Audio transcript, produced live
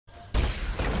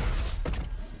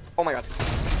Oh my god.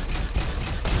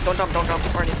 Don't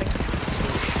jump or anything.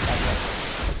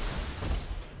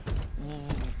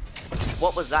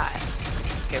 What was that?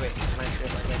 Okay, wait. I'm gonna shoot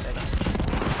it like right there.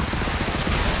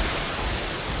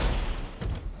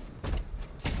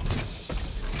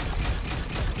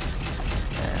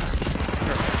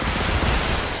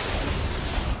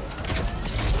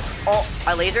 Oh,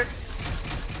 I lasered.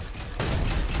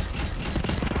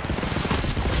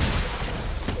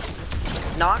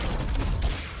 Knocked.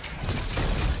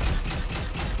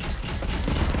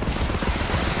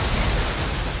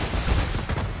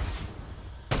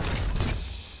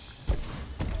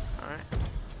 Alright.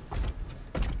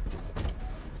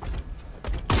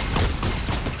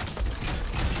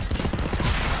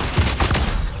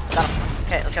 Got him.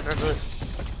 Okay, let's get the loot.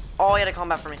 Oh, he had a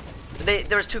combat for me.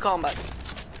 There was 2 combats.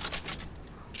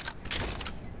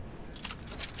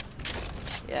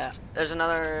 Yeah,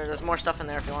 there's more stuff in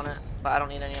there if you want it, but I don't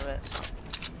need any of it, so.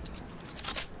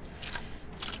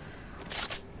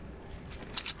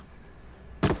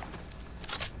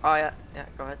 Oh yeah,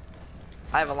 go ahead.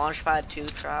 I have a launch pad, 2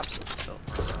 traps, let's go.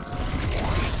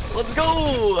 Let's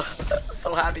go!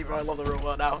 So happy, bro, I love the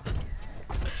robot now.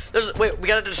 Wait, we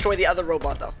gotta destroy the other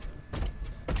robot though.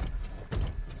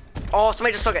 Oh,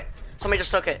 somebody just took it. Somebody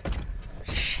just took it.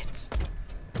 Shit.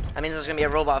 That means there's gonna be a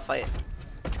robot fight.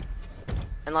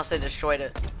 Unless they destroyed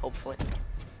it, hopefully.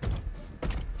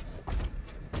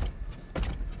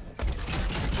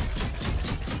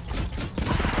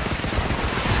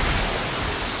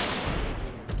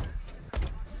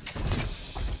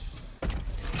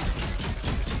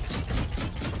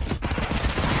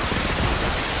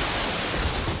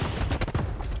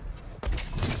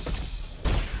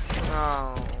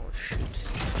 Oh, shoot.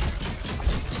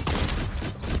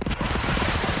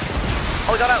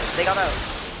 Oh, we got out. They got out.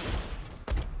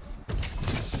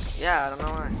 Yeah, I don't know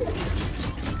why.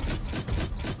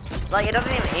 Like, it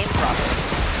doesn't even aim properly.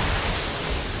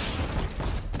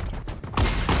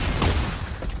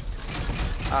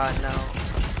 No.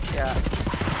 Yeah.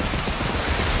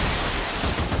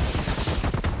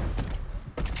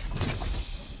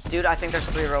 Dude, I think there's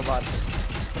 3 robots.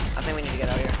 I think we need to get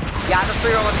out of here. Yeah, there's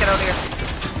 3 robots, get out of here.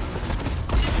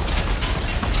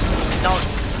 No,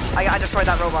 I destroyed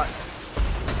that robot.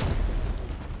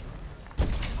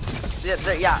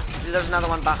 Yeah, there's another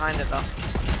one behind it though.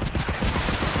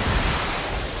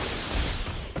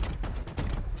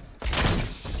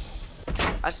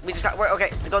 We just got,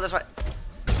 okay, go this way.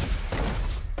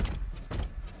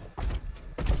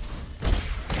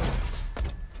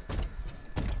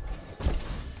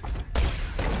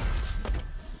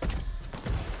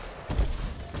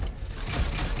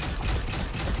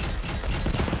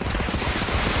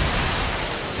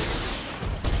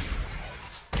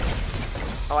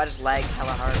 Oh, I just lagged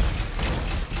hella hard.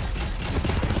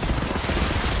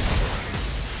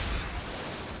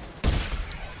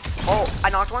 Oh, I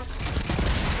knocked one.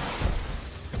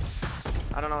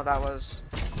 I don't know what that was.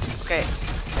 Okay.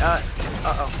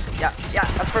 Uh-oh. Yeah,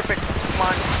 that's perfect. Come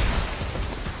on.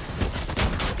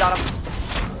 Got him.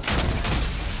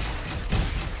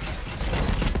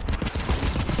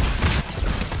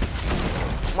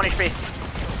 One HP.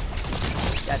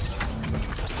 Dead.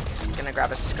 Gonna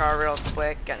grab a scar real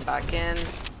quick, getting back in.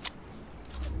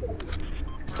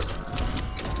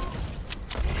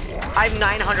 I have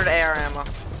 900 AR ammo.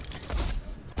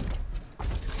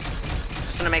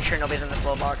 Just gonna make sure nobody's in this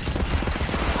low box.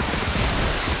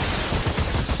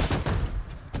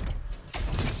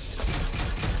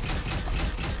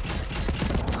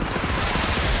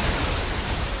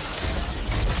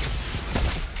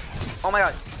 Oh my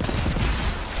god.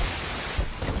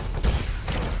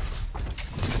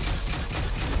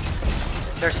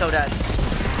 They're so dead.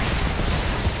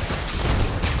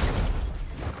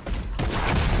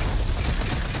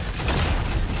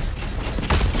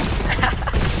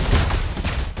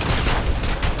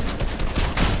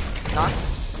 Not?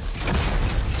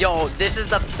 Yo, this is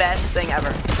the best thing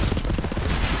ever.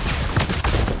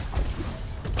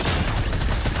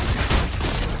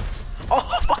 Oh,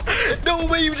 no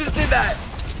way you just did that.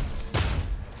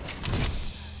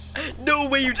 No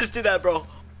way you just did that, bro.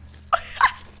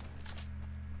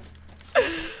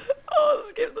 Oh,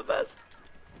 this game's the best.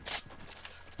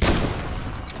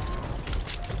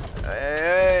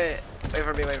 Wait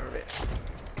for me, wait for me.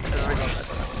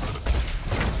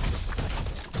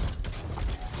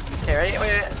 Okay, ready?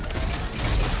 Wait.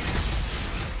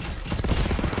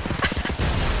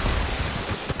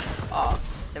 Oh,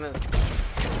 they moved.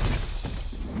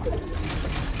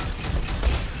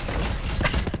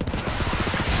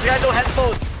 We got no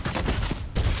headphones.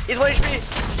 He's 1 HP.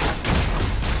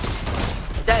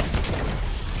 Dead.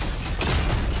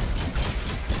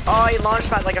 Oh, he launched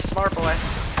pad like a smart boy.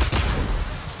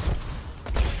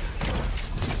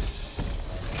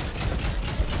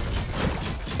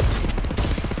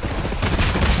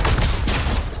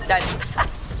 Dead.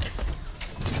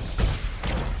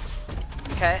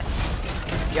 Okay.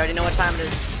 You already know what time it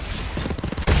is.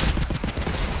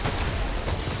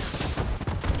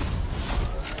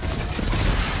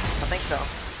 I think so.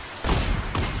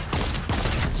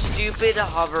 Stupid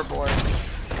hoverboard.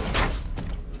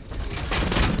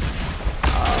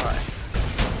 Alright.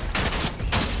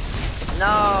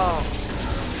 No.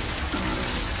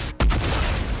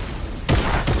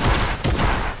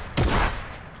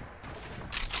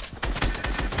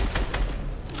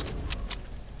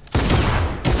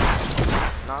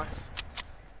 Knocks.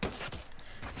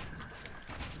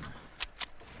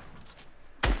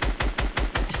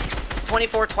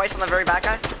 $24 twice on the very back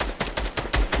guy.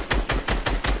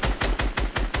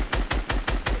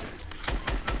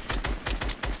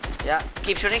 Yeah,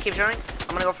 keep shooting, keep shooting. I'm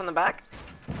gonna go from the back.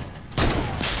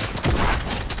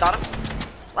 Got him.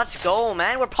 Let's go,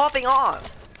 man. We're popping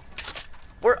off.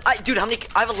 Dude, how many?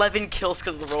 I have 11 kills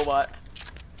because of the robot.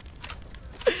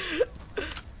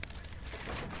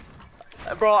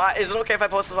 Bro, is it okay if I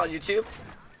post this on YouTube?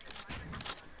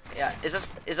 Yeah, is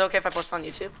it okay if I post it on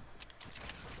YouTube?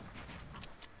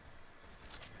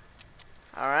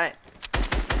 All right.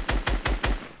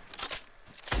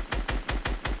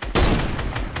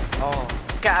 Oh.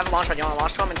 Okay, I have a launch pad. You want to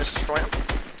launch to him and just destroy him?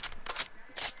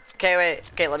 Okay, wait.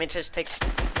 Okay, let me just take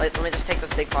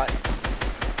this big pot.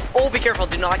 Oh, be careful.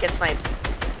 Do not get sniped.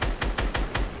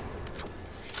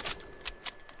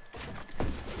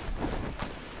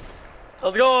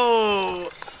 Let's go.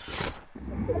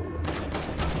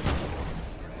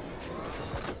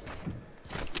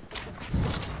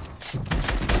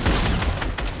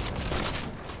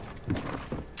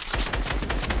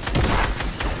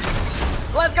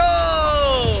 Let's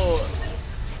go!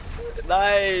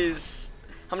 Nice.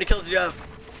 How many kills did you have?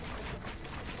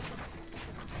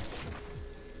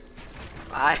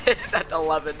 I at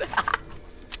 11.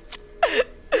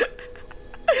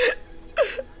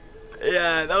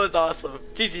 Yeah, that was awesome.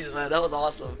 GG's, man. That was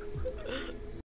awesome.